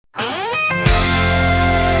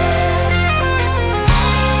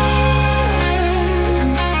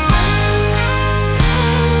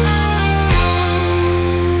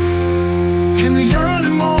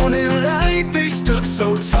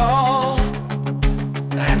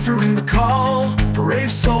answering the call, brave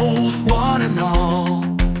souls one and all.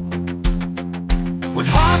 With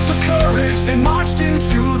hearts of courage they marched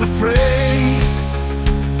into the fray.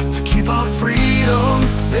 To keep our freedom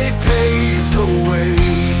they paved the way.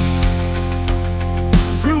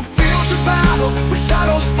 Through fields of battle where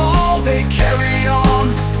shadows fall, they carried on,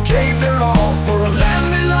 gave their all for a land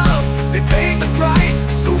they love. They paid the price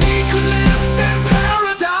so we could live in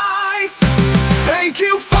paradise. Thank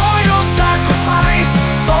you for your sacrifice,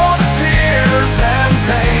 for the tears and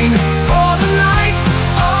pain, for the nights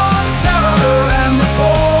of terror and the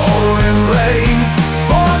pouring rain,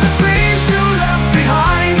 for the dreams you left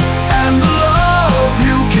behind and the love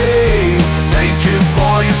you gave. Thank you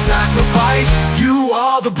for your sacrifice, you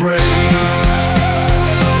are the brave.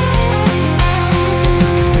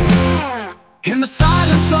 In the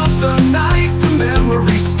silence of the night, the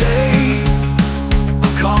memories stay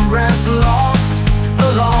of comrades lost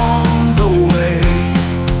along the way.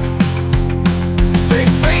 They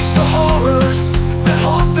faced the horrors that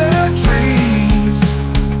haunt their dreams,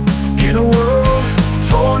 in a world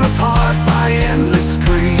torn apart by endless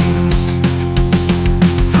screams.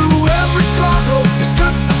 Through every struggle they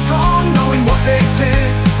stood so strong, knowing what they did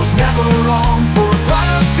was never wrong. For a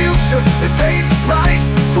brighter future they paid the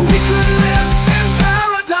price so we could live in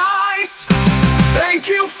paradise. Thank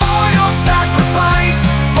you for your sacrifice,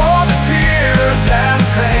 for the tears and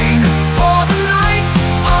pain, for the nights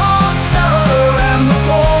of terror and the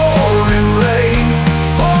pouring rain,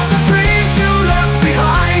 for the dreams you left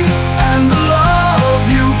behind and the love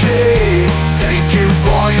you gave. Thank you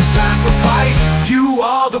for your sacrifice, you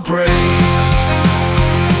are the brave.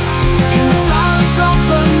 In the silence of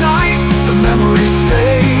the night, the memories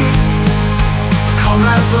stay.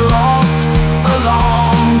 Comrades lost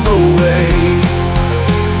along the way.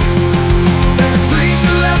 The dreams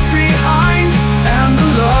you left behind and the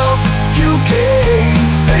love you gave.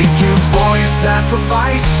 Thank you for your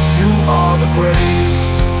sacrifice, you are the brave.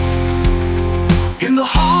 In the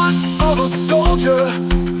heart of a soldier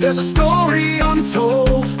there's a story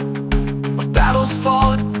untold, of battles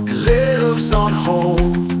fought, it lives on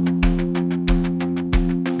hold.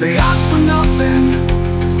 They asked for nothing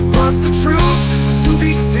but the truth to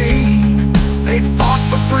be seen. They fought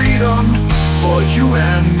for freedom for you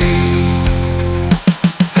and me.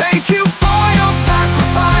 Thank you for your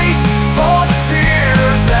sacrifice, for the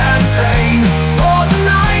tears and pain, for the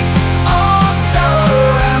nights of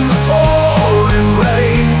terror and the pouring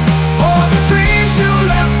rain, for the dreams you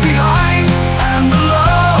left behind and the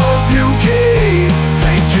love you gave.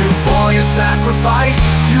 Thank you for your sacrifice,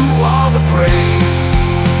 you are the brave.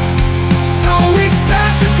 So we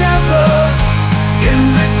stand together in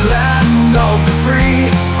this land of the free,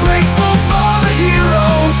 grateful for the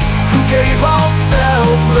heroes who gave all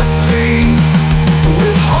selflessly.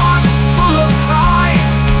 With hearts full of pride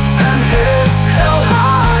and heads held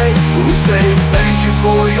high, we say thank you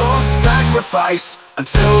for your sacrifice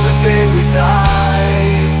until the day we die.